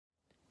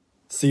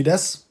See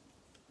this?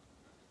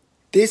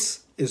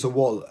 This is a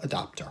wall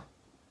adapter.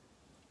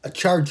 A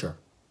charger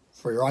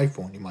for your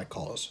iPhone, you might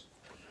call it.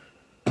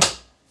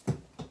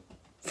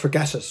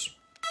 Forget it.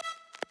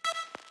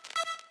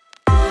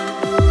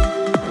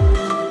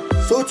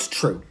 So it's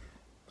true.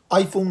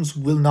 iPhones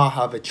will not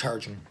have a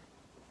charging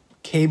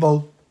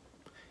cable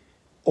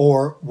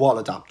or wall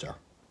adapter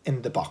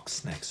in the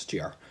box next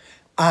year.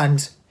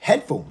 And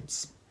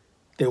headphones,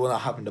 they will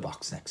not have in the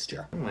box next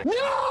year.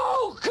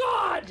 No,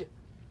 God!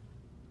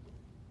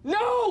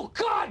 No,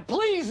 God,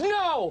 please,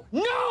 no!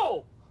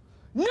 No!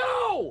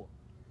 No!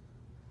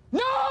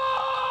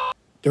 No!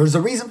 There's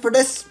a reason for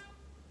this,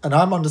 and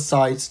I'm on the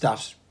side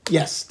that,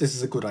 yes, this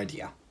is a good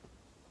idea.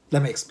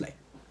 Let me explain.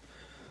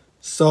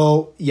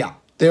 So, yeah,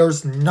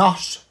 there's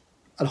not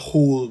a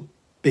whole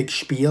big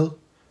spiel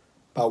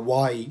about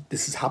why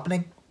this is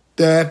happening.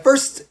 The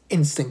first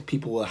instinct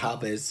people will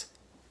have is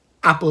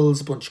Apple's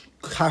a bunch of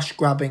cash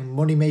grabbing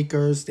money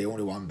makers. They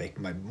only want to make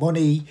my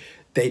money.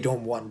 They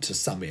don't want to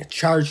sell me a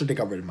charger. They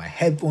got rid of my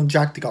headphone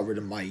jack. They got rid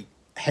of my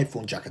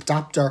headphone jack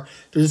adapter.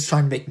 They're just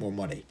trying to make more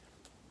money.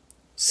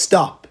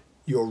 Stop.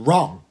 You're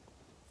wrong.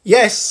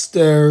 Yes,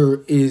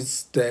 there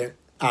is the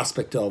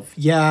aspect of,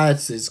 yeah,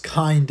 it's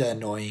kind of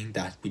annoying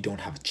that we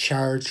don't have a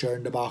charger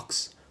in the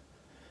box.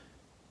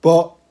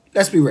 But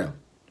let's be real.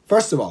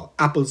 First of all,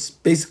 Apple's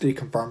basically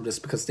confirmed this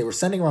because they were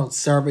sending around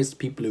surveys to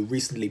people who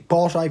recently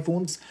bought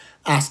iPhones,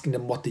 asking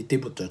them what they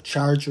did with their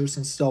chargers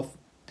and stuff.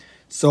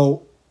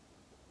 So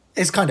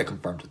it's kind of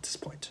confirmed at this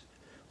point.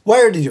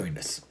 Why are they doing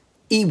this?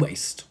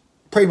 E-waste.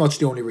 Pretty much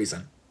the only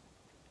reason.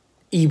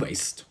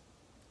 E-waste.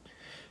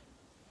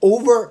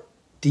 Over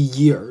the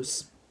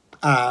years,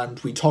 and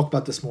we talk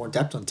about this more in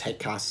depth on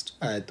TechCast,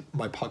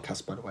 my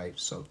podcast, by the way,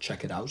 so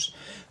check it out.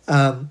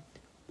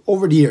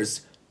 Over the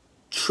years,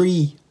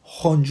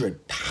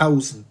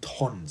 300,000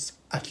 tons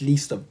at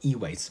least of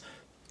e-waste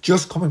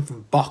just coming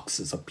from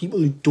boxes of people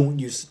who don't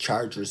use the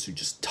chargers, who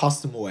just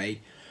toss them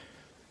away,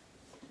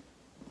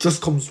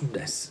 just comes from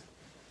this.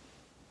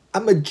 A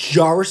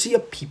majority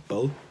of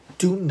people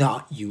do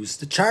not use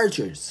the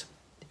chargers.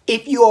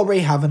 If you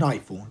already have an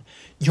iPhone,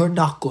 you're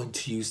not going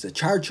to use the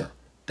charger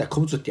that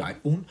comes with the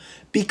iPhone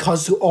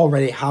because you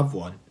already have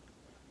one.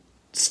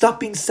 Stop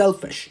being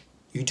selfish.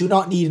 You do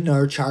not need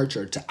another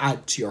charger to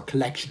add to your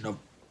collection of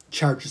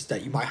chargers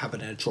that you might have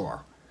in a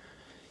drawer.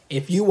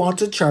 If you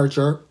want a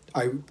charger,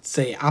 I would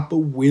say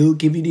Apple will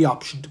give you the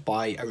option to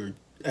buy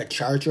a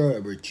charger at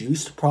a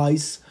reduced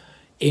price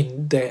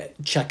in the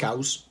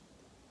checkout.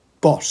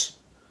 But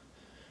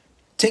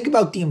think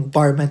about the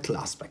environmental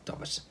aspect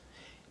of it.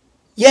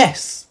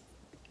 Yes,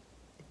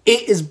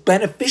 it is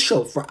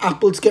beneficial for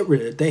Apple to get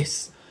rid of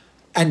this.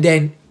 And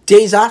then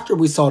days after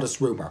we saw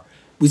this rumour,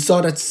 we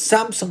saw that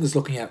Samsung is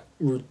looking at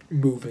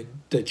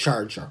removing the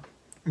charger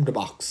from the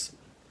box.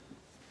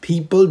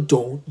 People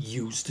don't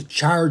use the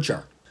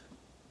charger.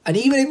 And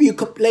even if you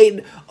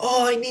complain,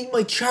 oh, I need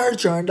my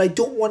charger and I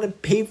don't want to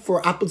pay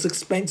for Apple's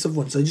expensive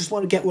ones, I just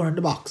want to get one in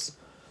the box.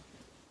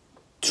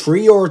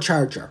 €3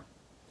 charger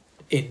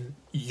in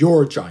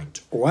your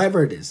giant, or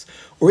whatever it is.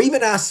 Or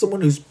even ask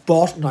someone who's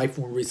bought an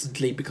iPhone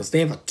recently because they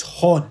have a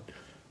ton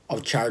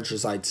of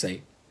chargers, I'd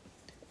say.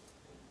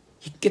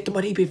 You can get them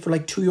on eBay for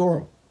like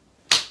 €2.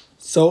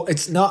 So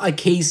it's not a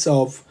case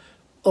of,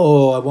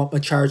 oh, I want my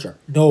charger.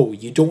 No,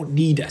 you don't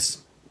need it.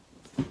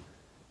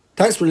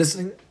 Thanks for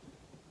listening.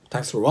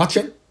 Thanks for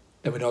watching.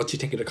 Let me know what you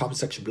think in the comment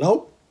section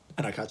below.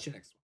 And I'll catch you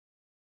next time.